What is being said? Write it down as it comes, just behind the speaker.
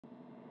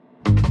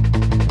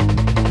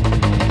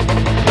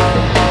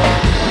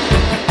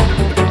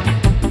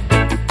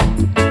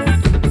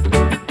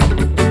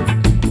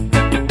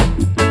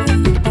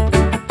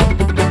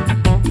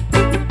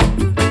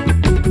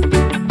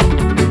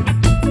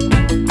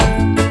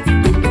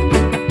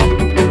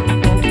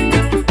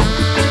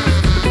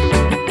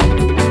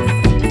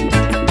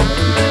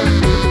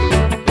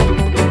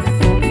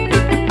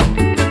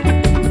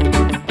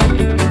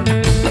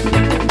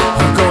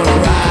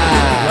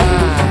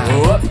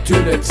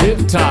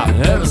tip top,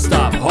 never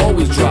stop,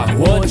 always drop,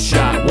 one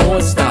shot,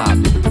 one stop.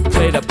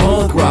 Play the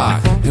punk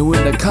rock, and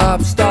when the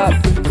cops stop,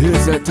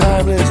 here's a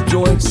timeless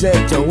joint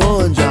set to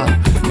one drop.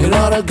 And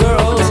all the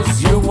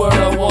girls, you were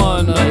the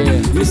one,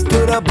 you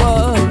stood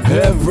above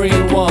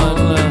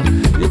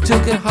everyone. You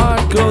took it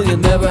hard, girl, you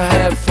never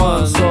had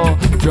fun. So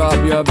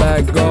drop your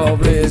back, girl,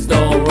 please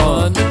don't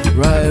run.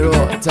 Ride it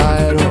up,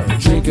 tie it up,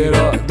 drink it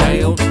up,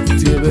 down.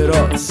 Tip it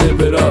up, sip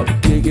it up,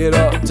 kick it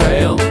up,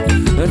 down.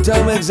 And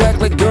tell me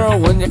exactly, girl,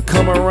 when you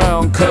come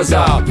around, 'cause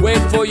I'll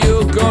wait for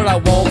you, girl, I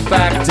won't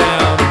back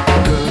down.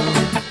 Girl,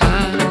 I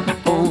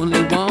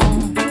only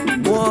want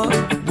what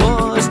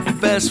was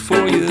best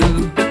for you.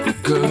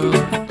 Girl,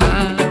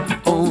 I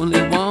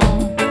only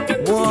want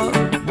what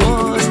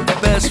was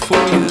best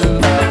for you.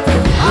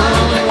 I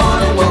only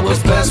wanted what was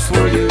best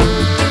for you.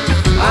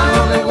 I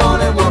only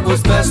wanted what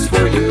was best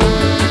for you.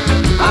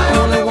 I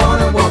only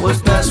wanted what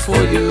was best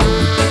for you.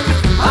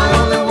 I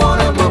only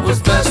wanted what was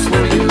best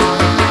for you.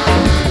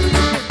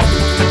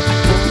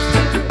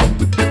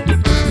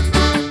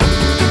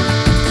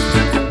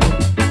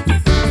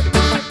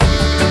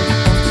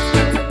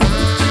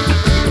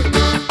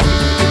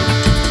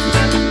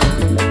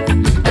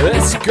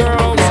 This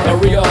girl's a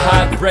real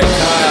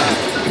heartbreaker.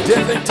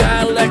 Different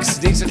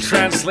dialects needs a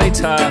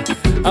translator.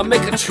 I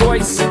make a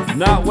choice,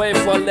 not wait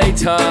for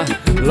later.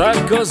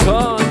 Life goes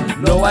on,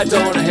 no I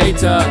don't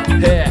hate her.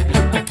 Yeah,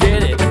 I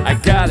get it, I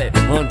got it,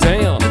 on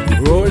down.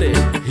 Roll it,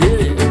 hit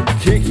it,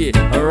 kick it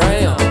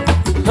around.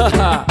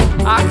 Haha,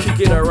 I kick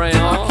it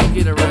around.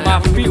 But my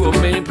feet were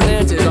being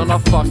planted on the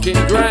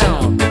fucking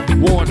ground.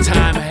 One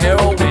time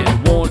heroin,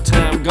 one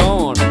time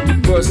gone.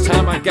 First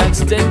time I got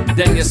stick,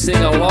 then you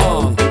sing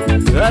along.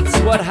 That's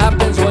what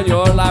happens when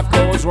your life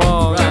goes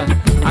wrong.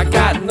 I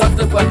got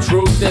nothing but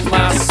truth in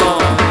my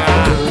song.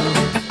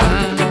 I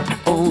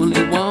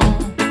only want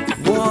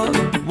what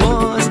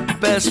was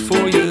best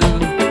for you.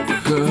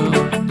 Girl,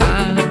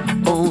 I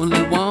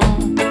only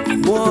want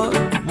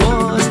what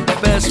was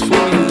best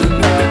for you.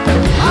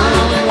 I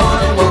only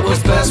wanted what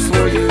was best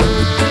for you.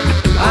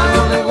 I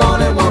only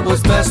wanted what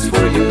was best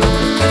for you.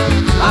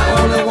 I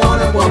only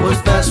wanted what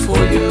was best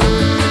for you.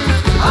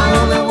 I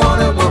only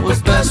wanted what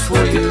was best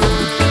for you.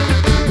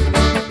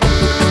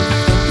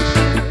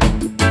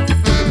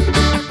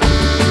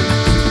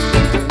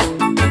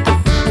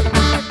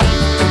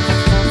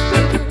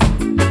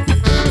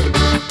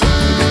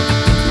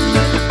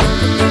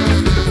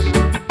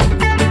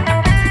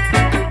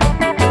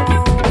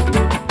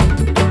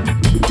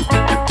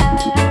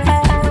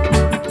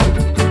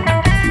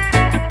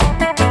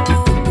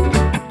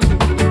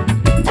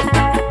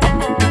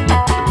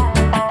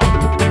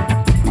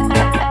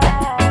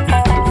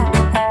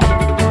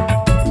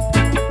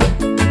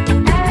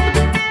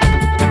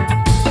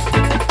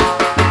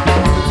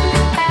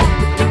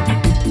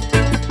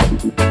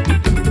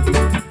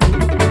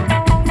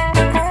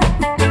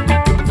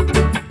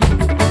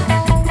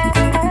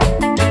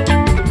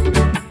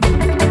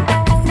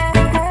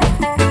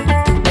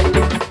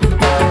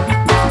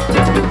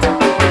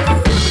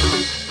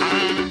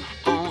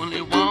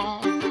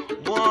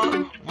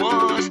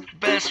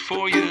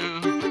 For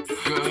you,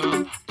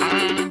 girl, I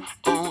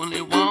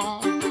only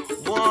want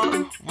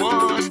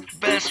what was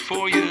best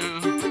for you.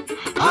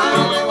 I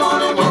only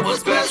wanted what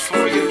was best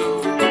for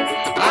you.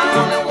 I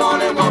only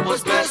wanted what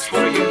was best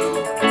for you.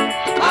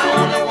 I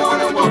only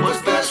wanted what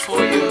was best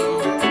for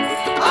you.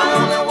 I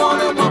only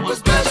wanted what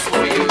was best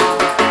for you.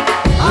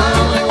 I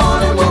only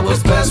wanted what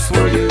was best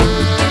for you.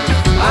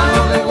 I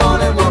only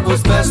wanted what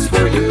was best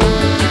for you.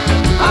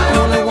 I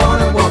only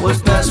wanted what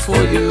was best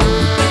for you.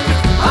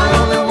 I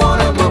only